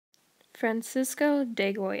Francisco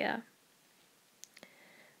de Goya.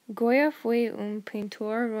 Goya fue un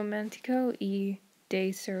pintor romántico y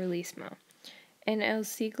de surrealismo. En el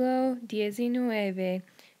siglo XIX,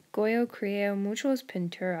 Goya creó muchas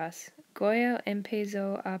pinturas. Goya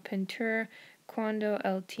empezó a pintar cuando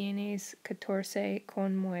él tenía 14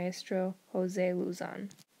 con maestro José Luzón.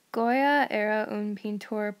 Goya era un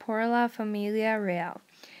pintor por la familia real.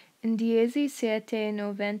 En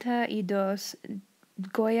 1792,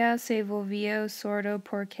 Goya se volvió sordo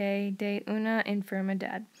porque de una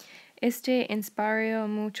enfermedad. Este inspiró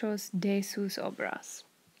muchas de sus obras.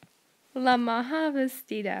 La maja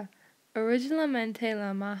vestida. Originalmente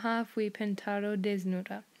la maja fue pintada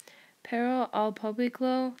desnuda, pero al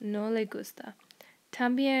público no le gusta.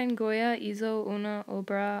 También Goya hizo una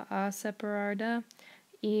obra separada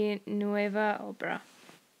y nueva obra.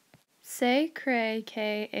 Se cree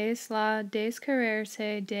que es la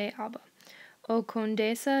descarcerarse de Alba, o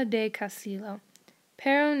condesa de Castilla,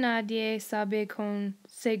 pero nadie sabe con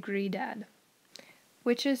seguridad.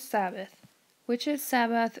 Witch's Sabbath. Witch's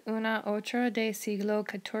Sabbath, una otra de siglo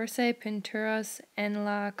XIV pinturas en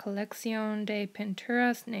la colección de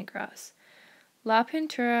pinturas negras. La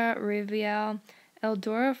pintura revela el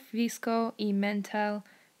duro físico y mental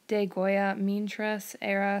de Goya mientras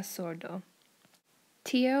era sordo.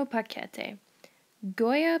 Tío Paquete.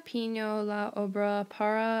 Goya pintó la obra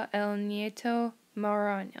para el nieto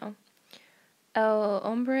Maraño. El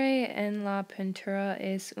hombre en la pintura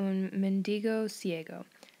es un mendigo ciego.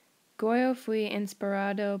 Goya fue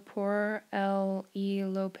inspirado por él y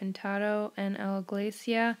lo pintado en la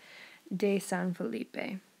iglesia de San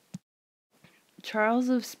Felipe.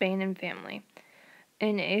 Charles of Spain and Family.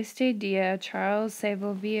 En este día Charles se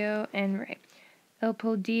volvió en rey. Él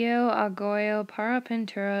pidió a Goya para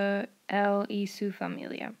pintar él y su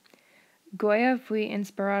familia. Goya fue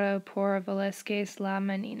inspirado por Velázquez las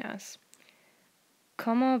Meninas.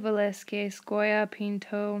 Como Velázquez, Goya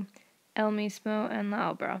pintó él mismo en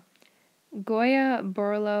la obra. Goya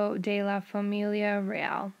burló de la familia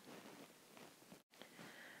real.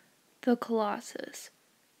 The Colossus.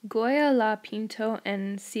 Goya la pintó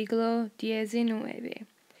en siglo XIX.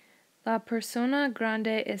 La persona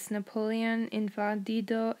grande es Napoleón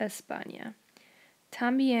invadido España.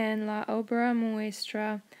 También la obra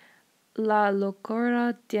muestra la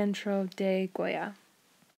locura dentro de Goya.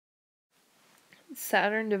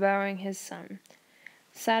 Saturn devouring his son.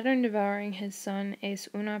 Saturn devouring his son es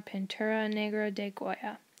una pintura negra de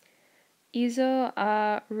Goya. Hizo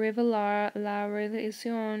a revelar la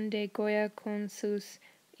relación de Goya con sus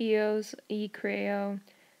hijos y creó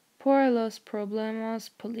por los problemas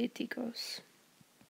políticos.